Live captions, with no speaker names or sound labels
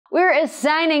We're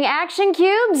assigning action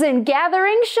cubes and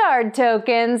gathering shard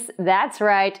tokens. That's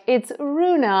right, it's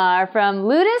Runar from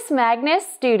Ludus Magnus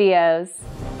Studios.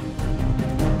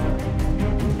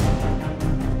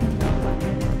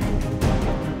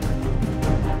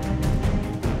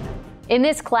 In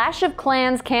this Clash of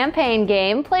Clans campaign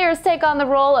game, players take on the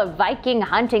role of Viking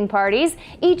hunting parties,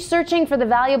 each searching for the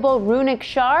valuable runic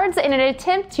shards in an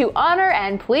attempt to honor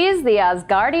and please the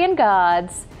Asgardian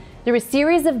gods. Through a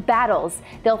series of battles,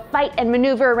 they'll fight and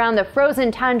maneuver around the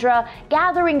frozen tundra,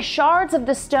 gathering shards of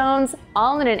the stones,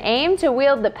 all in an aim to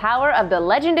wield the power of the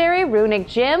legendary runic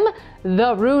gem,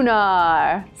 the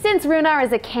Runar. Since Runar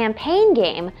is a campaign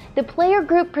game, the player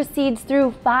group proceeds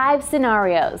through 5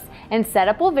 scenarios, and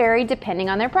setup will vary depending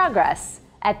on their progress.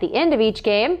 At the end of each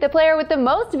game, the player with the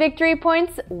most victory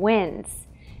points wins.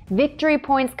 Victory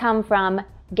points come from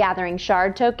gathering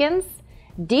shard tokens,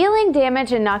 dealing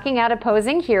damage and knocking out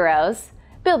opposing heroes,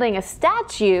 building a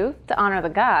statue to honor the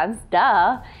gods,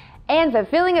 duh, and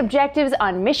fulfilling objectives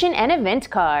on mission and event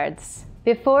cards.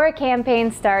 Before a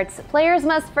campaign starts, players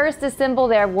must first assemble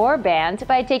their warband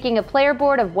by taking a player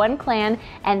board of 1 clan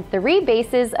and 3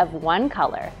 bases of 1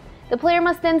 color. The player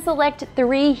must then select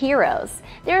 3 heroes.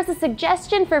 There is a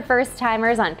suggestion for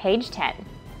first-timers on page 10.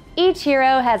 Each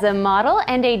hero has a model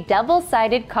and a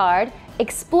double-sided card,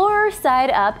 Explorer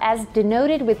side up as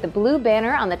denoted with the blue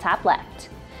banner on the top left.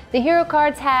 The hero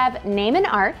cards have name and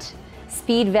art,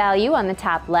 speed value on the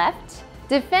top left,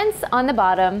 defense on the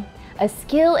bottom, a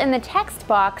skill in the text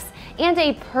box, and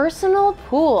a personal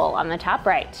pool on the top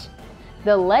right.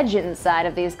 The legend side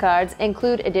of these cards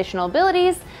include additional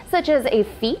abilities such as a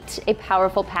feat, a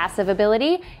powerful passive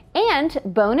ability, and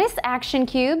bonus action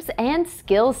cubes and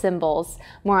skill symbols.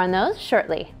 More on those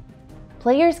shortly.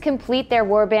 Players complete their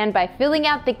warband by filling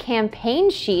out the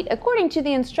campaign sheet according to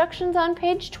the instructions on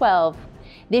page 12.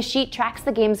 This sheet tracks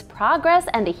the game's progress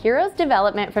and the hero's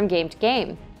development from game to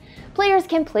game. Players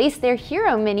can place their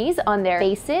hero minis on their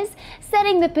bases,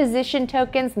 setting the position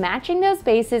tokens matching those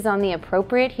bases on the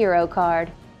appropriate hero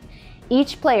card.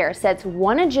 Each player sets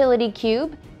 1 agility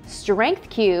cube, strength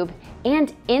cube,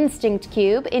 and instinct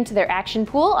cube into their action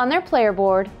pool on their player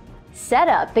board.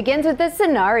 Setup begins with the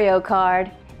scenario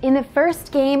card. In the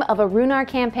first game of a Runar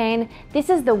campaign,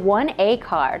 this is the 1A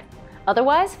card.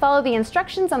 Otherwise, follow the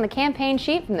instructions on the campaign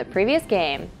sheet from the previous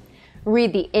game.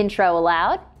 Read the intro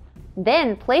aloud.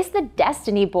 Then place the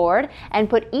Destiny board and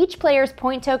put each player's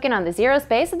point token on the 0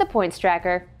 space of the points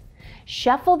tracker.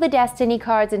 Shuffle the Destiny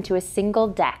cards into a single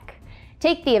deck.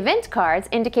 Take the event cards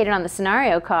indicated on the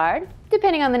scenario card,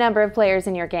 depending on the number of players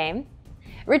in your game.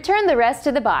 Return the rest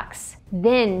to the box.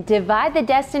 Then divide the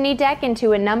Destiny deck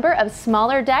into a number of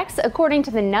smaller decks according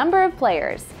to the number of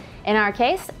players. In our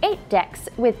case, 8 decks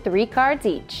with 3 cards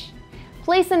each.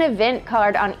 Place an event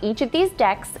card on each of these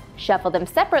decks, shuffle them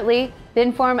separately,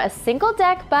 then form a single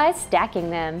deck by stacking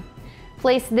them.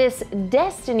 Place this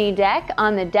Destiny deck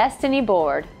on the Destiny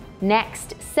board.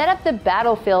 Next, set up the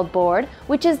battlefield board,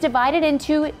 which is divided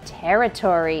into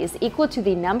territories equal to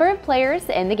the number of players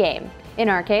in the game. In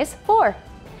our case, 4.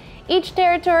 Each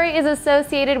territory is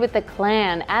associated with the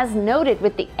clan, as noted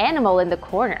with the animal in the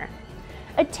corner.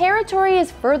 A territory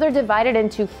is further divided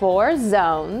into 4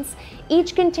 zones,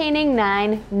 each containing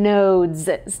 9 nodes.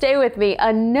 Stay with me,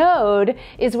 a node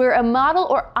is where a model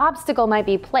or obstacle might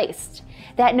be placed.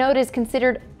 That node is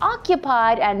considered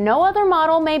occupied and no other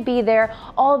model may be there,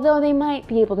 although they might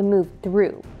be able to move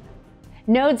through.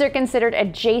 Nodes are considered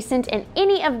adjacent in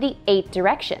any of the 8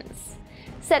 directions.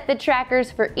 Set the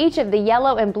trackers for each of the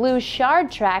yellow and blue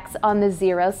shard tracks on the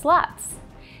 0 slots.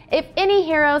 If any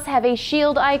heroes have a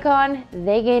shield icon,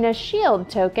 they gain a shield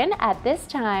token at this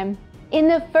time. In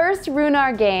the first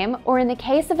Runar game, or in the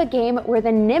case of a game where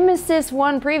the Nemesis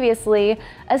won previously,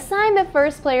 assign the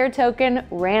first player token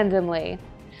randomly.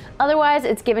 Otherwise,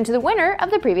 it's given to the winner of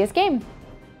the previous game.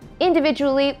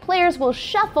 Individually, players will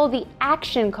shuffle the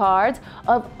action cards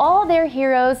of all their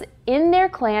heroes in their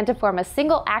clan to form a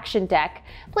single action deck,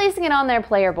 placing it on their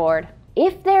player board.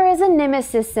 If there is a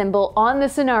Nemesis symbol on the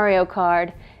scenario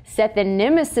card, set the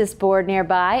Nemesis board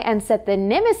nearby and set the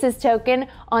Nemesis token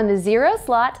on the 0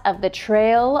 slot of the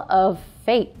Trail of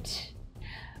Fate.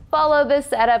 Follow the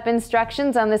setup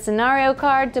instructions on the scenario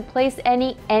card to place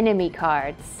any enemy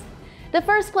cards. The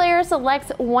first player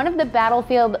selects one of the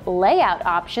battlefield layout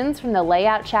options from the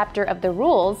layout chapter of the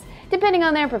rules, depending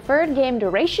on their preferred game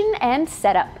duration and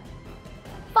setup.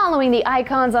 Following the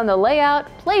icons on the layout,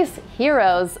 place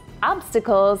heroes,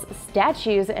 obstacles,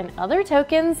 statues, and other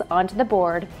tokens onto the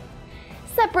board.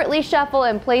 Separately shuffle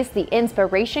and place the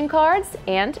inspiration cards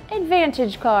and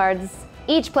advantage cards.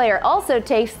 Each player also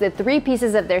takes the 3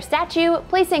 pieces of their statue,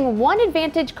 placing 1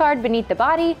 advantage card beneath the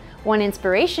body, 1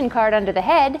 inspiration card under the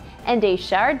head, and a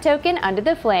shard token under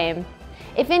the flame.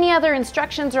 If any other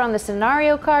instructions are on the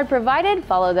scenario card provided,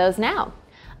 follow those now.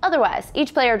 Otherwise,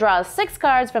 each player draws 6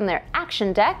 cards from their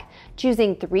action deck,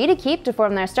 choosing 3 to keep to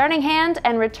form their starting hand,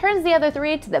 and returns the other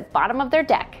 3 to the bottom of their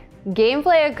deck.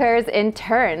 Gameplay occurs in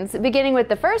turns, beginning with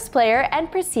the first player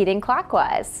and proceeding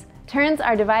clockwise. Turns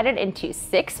are divided into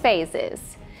 6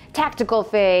 phases: Tactical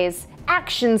Phase,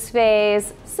 Actions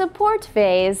Phase, Support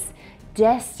Phase,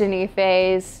 Destiny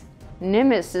Phase,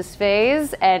 Nemesis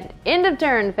Phase, and End of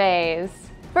Turn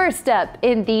Phase. First up,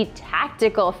 in the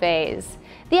Tactical Phase,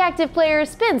 the active player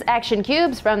spins action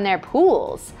cubes from their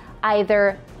pools,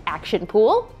 either action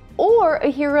pool or a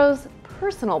hero's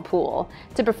personal pool,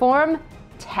 to perform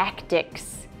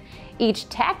tactics. Each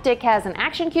tactic has an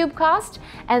action cube cost,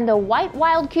 and the white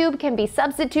wild cube can be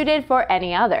substituted for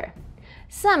any other.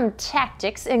 Some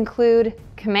tactics include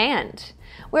Command,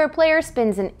 where a player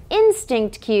spins an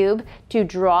instinct cube to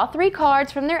draw 3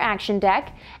 cards from their action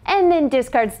deck and then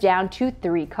discards down to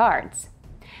 3 cards.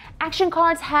 Action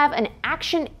cards have an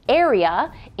action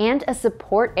area and a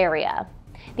support area.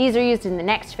 These are used in the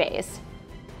next phase.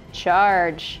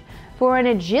 Charge. For an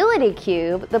agility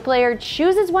cube, the player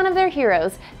chooses one of their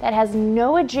heroes that has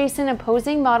no adjacent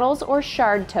opposing models or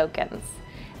shard tokens.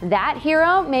 That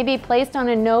hero may be placed on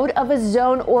a node of a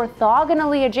zone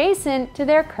orthogonally adjacent to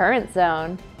their current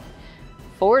zone.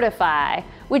 Fortify,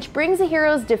 which brings a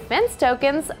hero's defense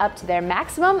tokens up to their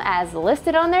maximum as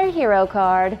listed on their hero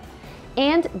card.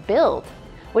 And Build,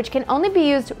 which can only be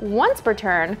used once per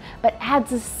turn, but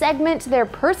adds a segment to their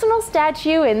personal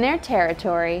statue in their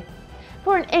territory.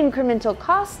 For an incremental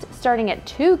cost starting at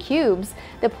 2 cubes,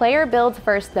 the player builds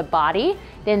first the body,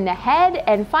 then the head,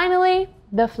 and finally,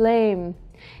 the flame.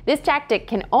 This tactic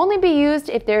can only be used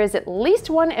if there is at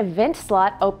least 1 event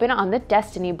slot open on the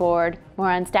Destiny board. More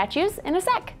on statues in a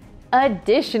sec.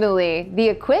 Additionally, the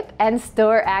equip and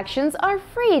store actions are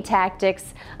free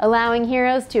tactics, allowing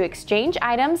heroes to exchange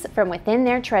items from within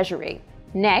their treasury.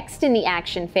 Next, in the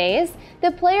action phase,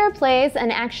 the player plays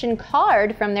an action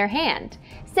card from their hand,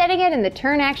 setting it in the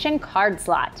turn action card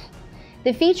slot.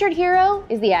 The featured hero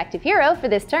is the active hero for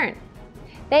this turn.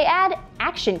 They add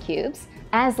action cubes,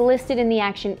 as listed in the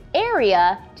action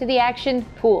area, to the action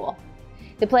pool.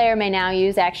 The player may now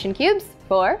use action cubes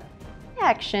for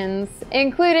actions,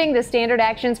 including the standard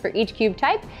actions for each cube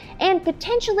type and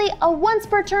potentially a once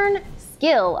per turn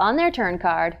skill on their turn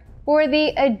card. For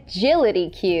the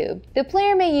agility cube, the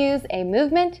player may use a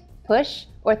movement, push,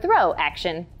 or throw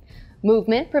action.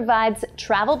 Movement provides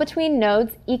travel between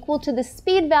nodes equal to the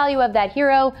speed value of that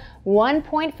hero, 1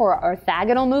 point for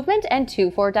orthogonal movement and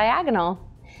 2 for diagonal.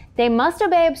 They must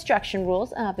obey obstruction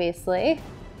rules, obviously.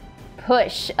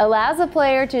 Push allows a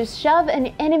player to shove an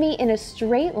enemy in a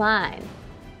straight line.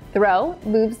 Throw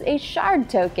moves a shard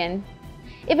token.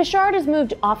 If a shard is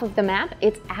moved off of the map,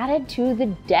 it's added to the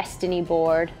Destiny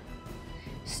board.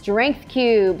 Strength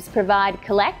cubes provide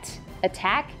collect,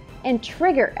 attack, and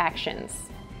trigger actions.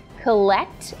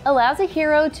 Collect allows a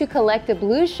hero to collect a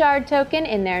blue shard token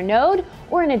in their node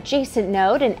or an adjacent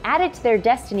node and add it to their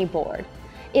Destiny board.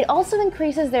 It also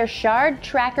increases their shard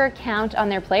tracker count on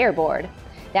their player board.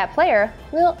 That player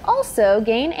will also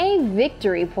gain a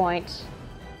victory point.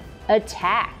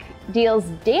 Attack deals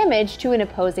damage to an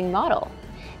opposing model.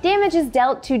 Damage is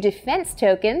dealt to defense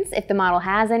tokens if the model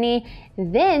has any,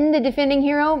 then the defending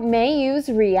hero may use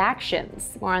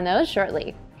reactions. More on those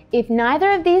shortly. If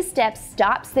neither of these steps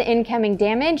stops the incoming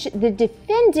damage, the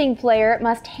defending player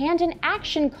must hand an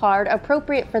action card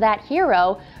appropriate for that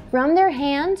hero from their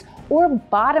hand or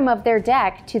bottom of their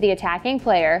deck to the attacking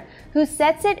player, who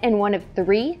sets it in one of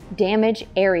 3 damage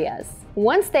areas.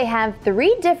 Once they have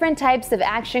 3 different types of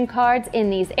action cards in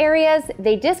these areas,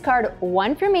 they discard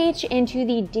 1 from each into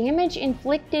the damage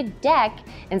inflicted deck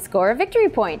and score a victory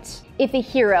point. If a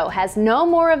hero has no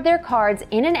more of their cards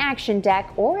in an action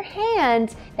deck or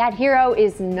hand, that hero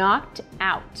is knocked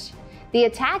out. The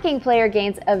attacking player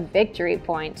gains a victory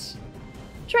point.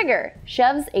 Trigger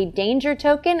shoves a danger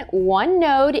token 1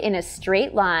 node in a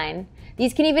straight line.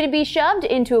 These can even be shoved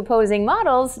into opposing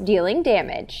models, dealing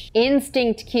damage.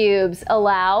 Instinct cubes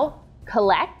allow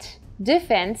collect,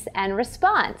 defense, and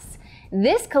response.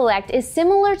 This collect is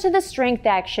similar to the strength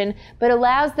action, but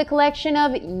allows the collection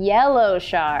of yellow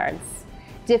shards.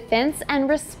 Defense and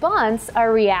response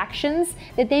are reactions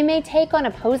that they may take on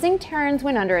opposing turns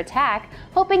when under attack,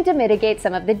 hoping to mitigate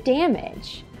some of the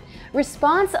damage.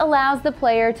 Response allows the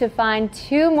player to find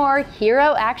 2 more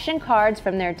hero action cards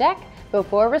from their deck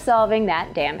before resolving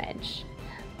that damage.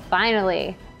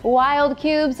 Finally, wild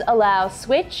cubes allow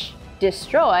switch,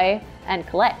 destroy, and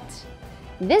collect.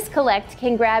 This collect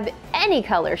can grab any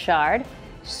color shard,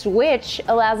 switch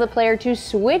allows a player to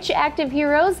switch active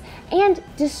heroes, and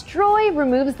destroy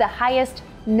removes the highest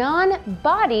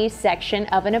non-body section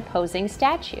of an opposing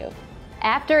statue.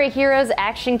 After a hero's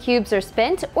action cubes are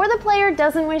spent, or the player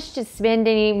doesn't wish to spend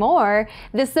any more,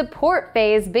 the support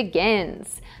phase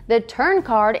begins. The turn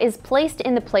card is placed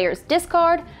in the player's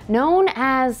discard, known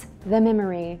as the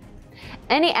memory.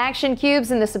 Any action cubes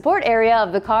in the support area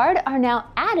of the card are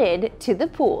now added to the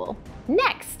pool.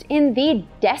 Next, in the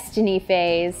Destiny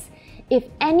phase, if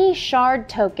any shard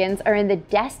tokens are in the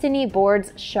Destiny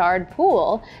board's shard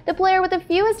pool, the player with the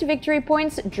fewest victory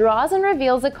points draws and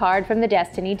reveals a card from the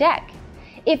Destiny deck.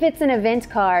 If it's an event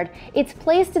card, it's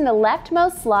placed in the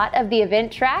leftmost slot of the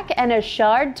event track and a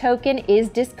shard token is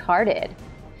discarded.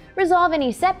 Resolve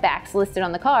any setbacks listed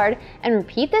on the card and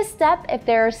repeat this step if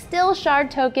there are still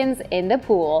shard tokens in the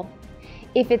pool.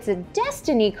 If it's a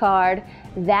Destiny card,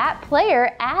 that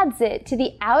player adds it to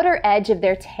the outer edge of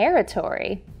their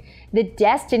territory. The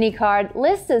Destiny card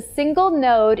lists a single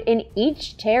node in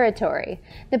each territory.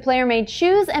 The player may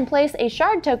choose and place a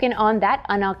shard token on that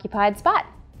unoccupied spot.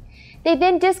 They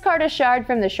then discard a shard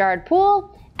from the shard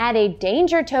pool, add a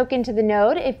danger token to the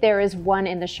node if there is one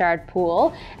in the shard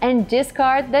pool, and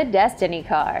discard the Destiny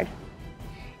card.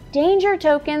 Danger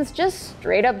tokens just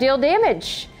straight up deal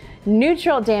damage.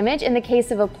 Neutral damage in the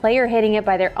case of a player hitting it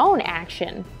by their own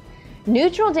action.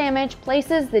 Neutral damage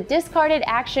places the discarded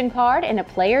action card in a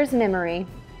player's memory.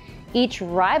 Each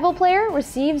rival player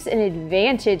receives an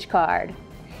advantage card.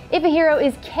 If a hero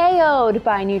is KO'd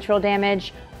by neutral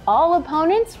damage, all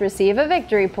opponents receive a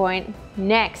victory point.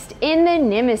 Next, in the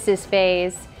Nemesis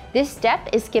phase. This step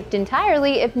is skipped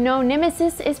entirely if no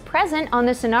Nemesis is present on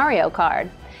the scenario card.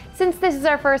 Since this is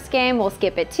our first game, we'll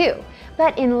skip it too.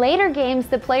 But in later games,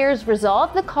 the players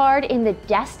resolve the card in the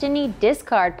Destiny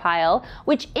discard pile,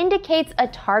 which indicates a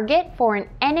target for an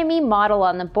enemy model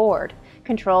on the board,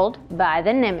 controlled by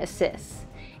the Nemesis.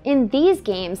 In these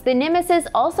games, the Nemesis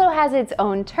also has its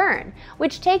own turn,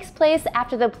 which takes place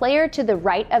after the player to the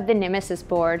right of the Nemesis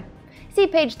board. See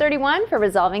page 31 for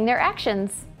resolving their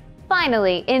actions.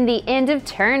 Finally, in the end of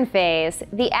turn phase,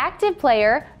 the active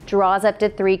player draws up to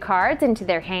 3 cards into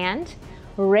their hand,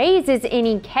 raises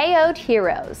any KO'd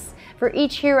heroes. For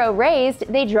each hero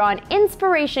raised, they draw an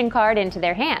inspiration card into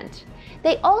their hand.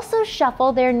 They also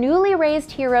shuffle their newly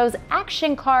raised heroes'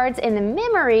 action cards in the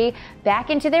memory back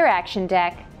into their action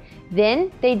deck.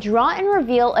 Then, they draw and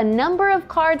reveal a number of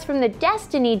cards from the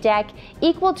Destiny deck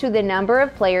equal to the number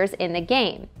of players in the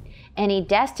game. Any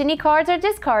Destiny cards are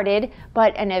discarded,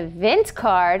 but an event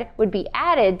card would be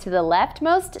added to the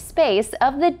leftmost space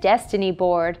of the Destiny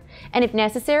board, and if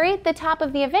necessary, the top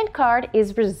of the event card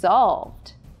is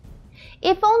resolved.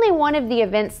 If only one of the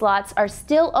event slots are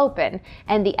still open,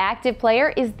 and the active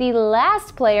player is the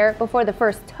last player before the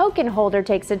first token holder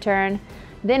takes a turn,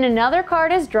 then another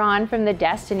card is drawn from the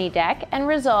Destiny deck and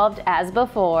resolved as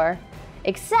before.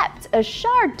 Except a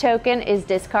shard token is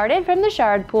discarded from the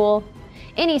shard pool.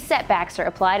 Any setbacks are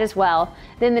applied as well.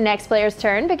 Then the next player's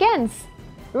turn begins.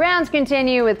 Rounds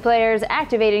continue with players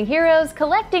activating heroes,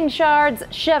 collecting shards,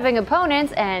 shoving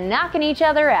opponents, and knocking each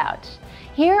other out.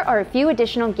 Here are a few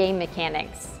additional game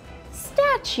mechanics.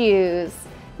 Statues.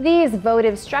 These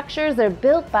votive structures are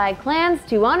built by clans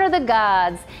to honor the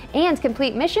gods and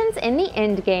complete missions in the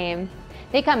endgame.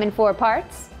 They come in 4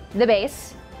 parts: the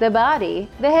base, the body,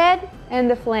 the head,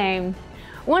 and the flame.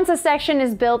 Once a section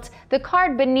is built, the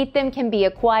card beneath them can be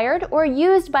acquired or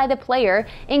used by the player,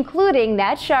 including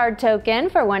that shard token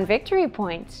for 1 victory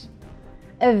point.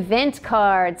 Event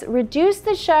cards reduce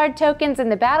the shard tokens in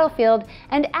the battlefield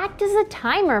and act as a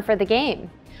timer for the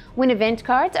game. When event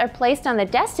cards are placed on the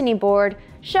Destiny board,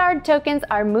 shard tokens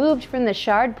are moved from the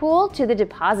shard pool to the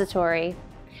depository.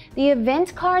 The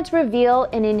event cards reveal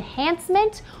an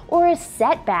enhancement or a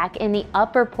setback in the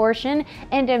upper portion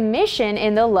and a mission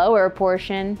in the lower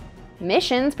portion.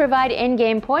 Missions provide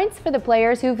in-game points for the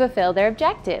players who fulfill their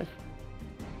objective.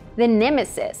 The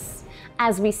Nemesis.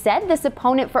 As we said, this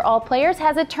opponent for all players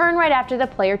has a turn right after the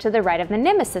player to the right of the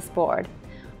Nemesis board.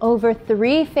 Over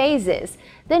 3 phases,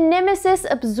 the Nemesis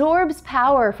absorbs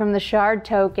power from the shard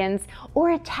tokens or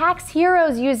attacks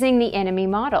heroes using the enemy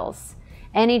models.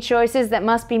 Any choices that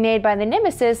must be made by the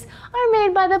Nemesis are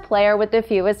made by the player with the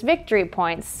fewest victory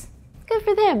points. Good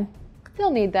for them.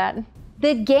 They'll need that.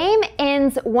 The game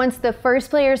ends once the first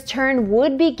player's turn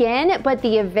would begin, but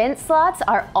the event slots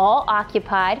are all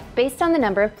occupied based on the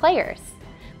number of players.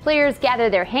 Players gather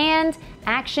their hand,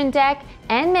 action deck,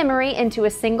 and memory into a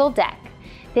single deck.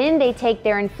 Then they take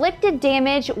their inflicted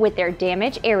damage with their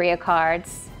damage area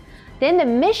cards. Then the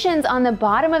missions on the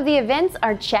bottom of the events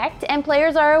are checked and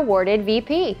players are awarded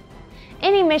VP.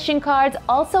 Any mission cards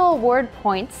also award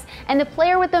points, and the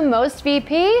player with the most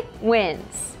VP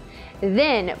wins.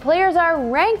 Then, players are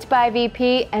ranked by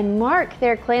VP and mark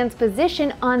their clan's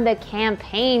position on the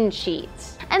campaign sheet.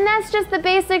 And that's just the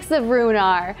basics of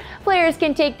Runar. Players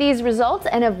can take these results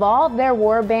and evolve their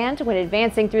warband when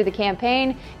advancing through the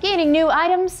campaign, gaining new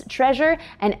items, treasure,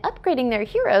 and upgrading their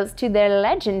heroes to their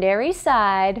legendary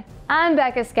side. I'm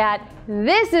Becca Scott,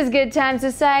 this is Good Time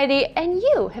Society, and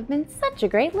you have been such a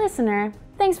great listener.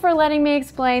 Thanks for letting me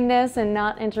explain this and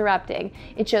not interrupting.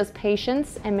 It shows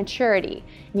patience and maturity.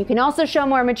 And you can also show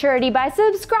more maturity by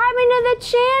subscribing to the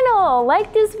channel,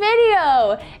 like this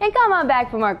video, and come on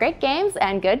back for more great games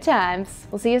and good times.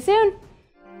 We'll see you soon.